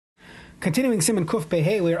Continuing Siman Kuf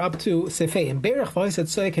Pehei, we're up to Seif. In Berach V'Oisat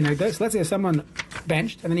Tzoya Kenegdos. Let's say someone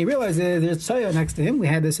benched, and then he realizes there's Tzoya next to him. We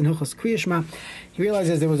had this in Hilchos Kriyashma. He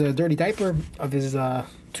realizes there was a dirty diaper of his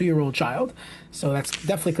 2-year-old child, so that's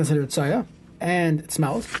definitely considered Tzoya, and it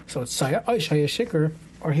smells, so it's Tzoya. Oishaya Shikr,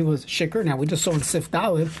 or he was Shikr. Now, we just saw in Sif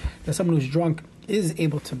Dalid that someone who's drunk is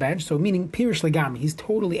able to bench, so meaning Pirish Legami, he's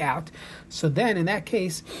totally out. So then, in that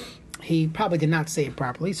case, he probably did not say it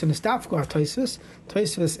properly. So Nistafko Toisvis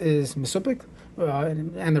is Mesupik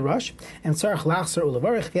and the rush, and Tzarech Lachser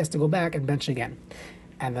Ulavarich, he has to go back and bench again.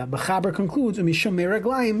 And the Bechaber concludes Umishum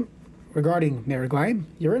Meraglaim regarding Meraglaim,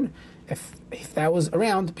 urine. If that was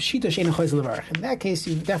around, in that case,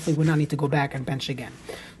 you definitely would not need to go back and bench again.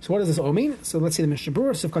 So what does this all mean? So let's see the Mishnah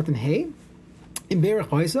Berurah, Sivkat Hey. In Berach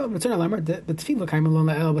Hoisa, return Alamer, the Tefillah came along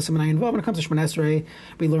the El, Siman involved. When it comes to Shemon Esrei,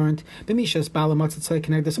 we learned B'mishas Balamatz Tzoy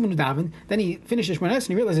connected someone who davened. Then he finishes Shemon Esrei and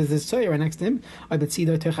he realizes there's Tzoy right next to him. I bet see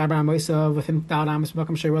the Techabram Hoisa within Dalamas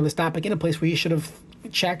Bakam Shayra this topic in a place where he should have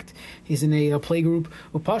checked. He's in a play group.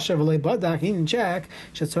 Upasha V'lei Badak. He didn't check.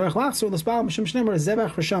 Shetzorach Lachso L'Sbal Mishum Shnemer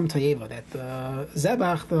Zebach Risham Tayeva. That the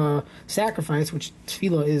Zebach, the sacrifice, which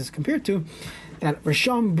Tefillah is compared to, that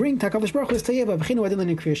Risham bring Takavish Baruch is Tayeva B'chinu Adilin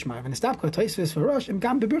in Kriyashma. And stop Toisvis for Rosh and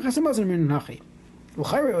Gam B'Birchas Hamazon Min Nachi.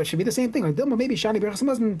 L'chayre it should be the same thing. Like Dilma maybe Shani B'Birchas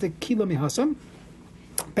Hamazon to Kilo Mihasam.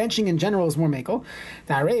 Benching in general is more mekel.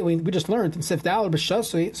 The array we just learned in Sif Dal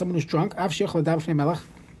B'Shasui, someone who's drunk. Av Sheichel Dav Fnei Melech.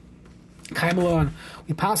 Kaimalon.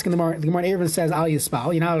 We pass in the Gemara. The Gemara Erevin says Al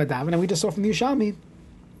Yispal. You're not allowed to daven, and we just saw from the Yushalmi.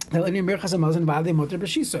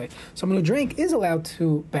 Someone who drank is allowed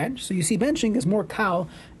to bench. So you see, benching is more kal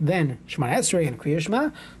than Shemon Esrei and Kriya Shema.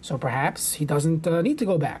 So perhaps he doesn't need to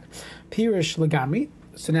go back. Pirish Legami.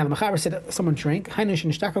 So now the Mechaber said someone drank. He's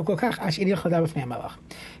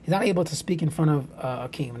not able to speak in front of a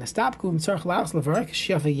king.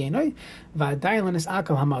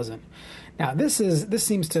 Now this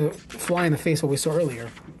seems to fly in the face of what we saw earlier.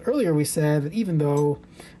 Earlier we said that even though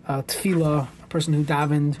tefillah, a person who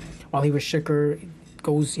davened while he was shikr,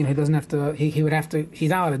 goes, he doesn't have to, he would have to, he's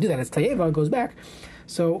not allowed to do that. It's tayeva, goes back.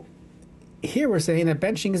 So here we're saying that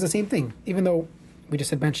benching is the same thing, even though we just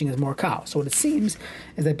said benching is more kal. So what it seems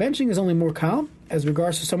is that benching is only more kal as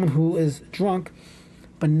regards to someone who is drunk,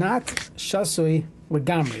 but not shasui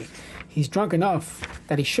legamri. He's drunk enough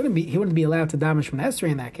that he wouldn't be allowed to daven Shemon Esrei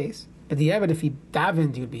in that case. But the Evid, if he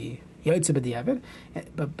davened, he would be Yaitze b'diavad.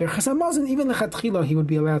 But Berchas Hamazon, even lechatchila, he would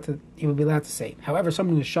be allowed to say. However,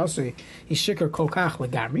 someone who is shasui, he's shikar kolkach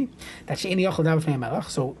legamri. That she'eni yochel daven fnei melech.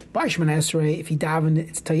 So by Shemon Esrei, if he davened,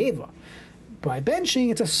 it's tayeva. By benching,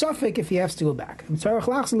 it's a suffix if he has to go back. So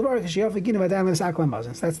that's the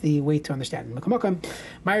way to understand it.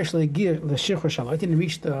 Didn't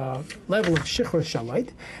reach the level of Shichur Shalait.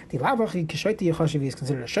 The Lavach Kishaiti Yachashiv is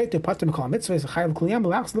considered a Shaita, Patim Kal Mitzvah, is a Chayv Kuliyam,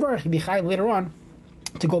 Lachs Levarach, he'd be Chayv later on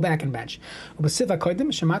to go back and bench. And the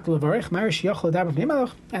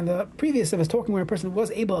previous of us talking where a person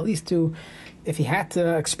was able at least to, if he had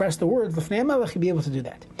to express the words, he'd be able to do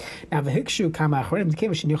that. Now, if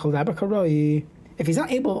he's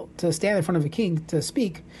not able to stand in front of a king to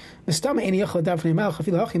speak, and the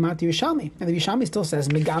Yushalmi still says,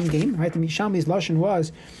 Megam right? The Yushalmi's lashon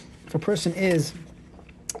was, if a person is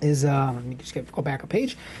let me just go back a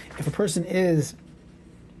page. If a person is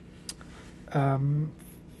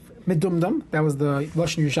medumdum, that was the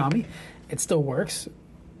lashon Yushalmi, it still works.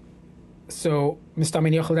 So so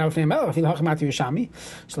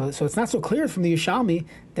it's not so clear from the Yushalmi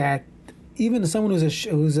that even someone who's a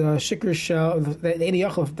shikr shel, the Eni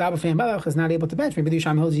Yochel of Dav Fnei Melech is not able to bench. Maybe the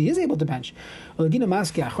Yushalmi holds he is able to bench.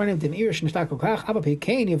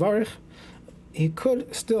 He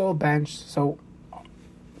could still bench. So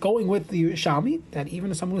going with the Yushalmi, that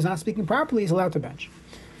even someone who's not speaking properly is allowed to bench.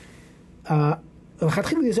 But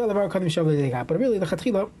really, the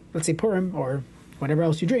chatchila, let's say Purim or whatever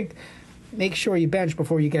else you drink, make sure you bench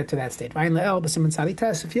before you get to that state. And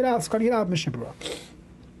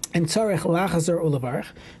tzarech lachazor ulavarich.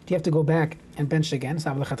 Do you have to go back and bench again?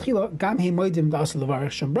 Everyone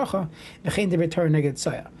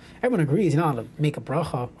agrees you're not allowed to make a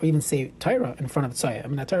bracha or even say Torah in front of Tzaya. I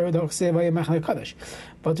mean, Torah don't say Vayimach Kaddish,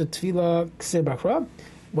 but the tefillah ksir bakra.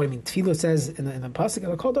 What I mean, tefillah says in the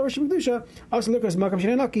pasuk, "Kol Torah shemedusha." Also, look as makam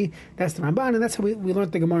shenanaki. That's the Ramban, and that's how we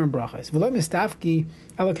learned the Gemara in brachas.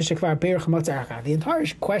 The entire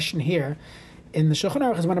question here in the Shulchan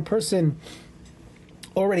Aruch is when a person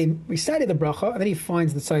already recited the bracha and then he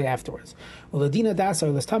finds the tzaya afterwards.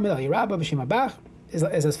 is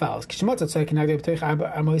as follows: that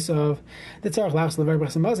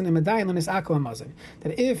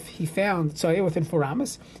if he found tzaya within 4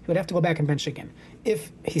 amas, he would have to go back and bench again.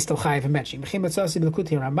 If he's still chayiv and benching.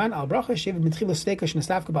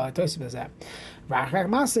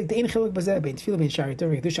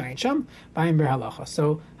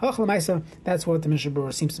 So that's what the Mishnah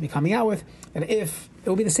Berurah seems to be coming out with. And if it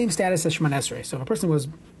will be the same status as Shemon Esrei. So if a person was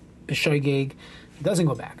b'shoigeg, he doesn't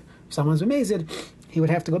go back. If someone's b'mezid, he would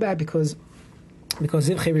have to go back because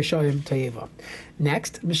zivchei rishayim tayeva.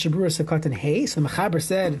 Next, Mishnah Berurah Sekatan Hey. So the Mechaber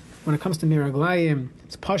said when it comes to miraglayim,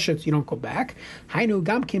 it's pashut, you don't go back. Hainu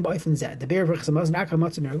gamkin ba'ofen zed. The bear v'chas amaz nakar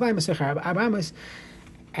matzah miraglayim asechar abamas.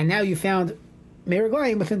 And now you found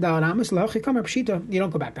miraglayim within Dalad Amos, lahachi kamer pshita, you don't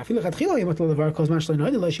go back. Now, if you look at Chila, you must levar cause manshli no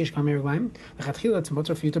idol sheish kam miraglayim. Lechatchila, it's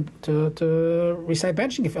mutter for you to recite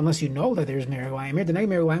benching unless you know that there's miraglayim. Here, the name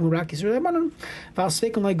miraglayim who rakis rebanon. Val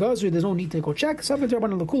sveikum like gazru, there's no need to go check. So if it's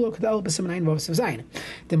rebanon lekulo kadal b'simenayin v'avsev zayin.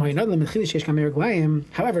 The marinodla mitchili sheish kam miraglayim.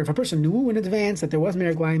 However, if a person knew in advance that there was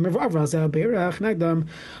miraglayim, mervav zel beirach nagdam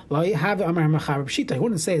lo have amar machaber pshita. He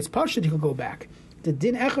wouldn't say it's pashut. He could go back. The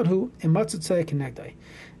din echad hu in matzah tzayik kenegdai.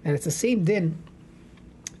 And it's the same din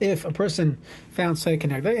if a person found tzaya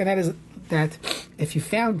kenegdai, and that is that if you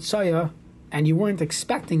found tzaya and you weren't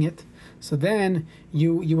expecting it, so then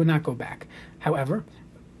you would not go back. However,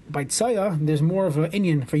 by tzaya, there's more of an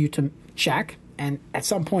inyan for you to check, and at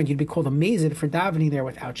some point you'd be called a mezid for davening there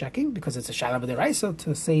without checking, because it's a shalav deraisa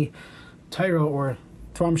to say Torah or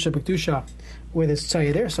Tvam Shebekdusha where there's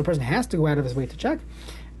tzaya there, so a person has to go out of his way to check,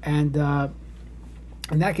 and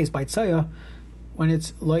in that case, by tzaya, when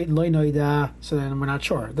it's loy noida, so then we're not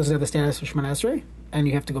sure. Does it have the status of Shemon Esrei, and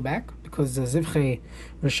you have to go back because the zivchei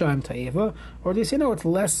rishayim ta'eva, or do you say no? It's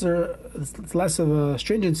less of a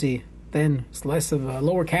stringency, then it's less of a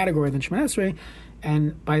lower category than Shemon Esrei,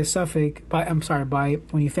 and by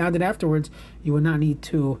when you found it afterwards, you would not need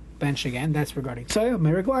to bench again. That's regarding tzaya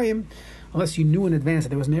meraglayim. Unless you knew in advance that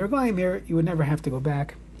there was meraglayim here, you would never have to go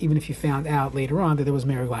back, even if you found out later on that there was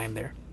meraglayim there.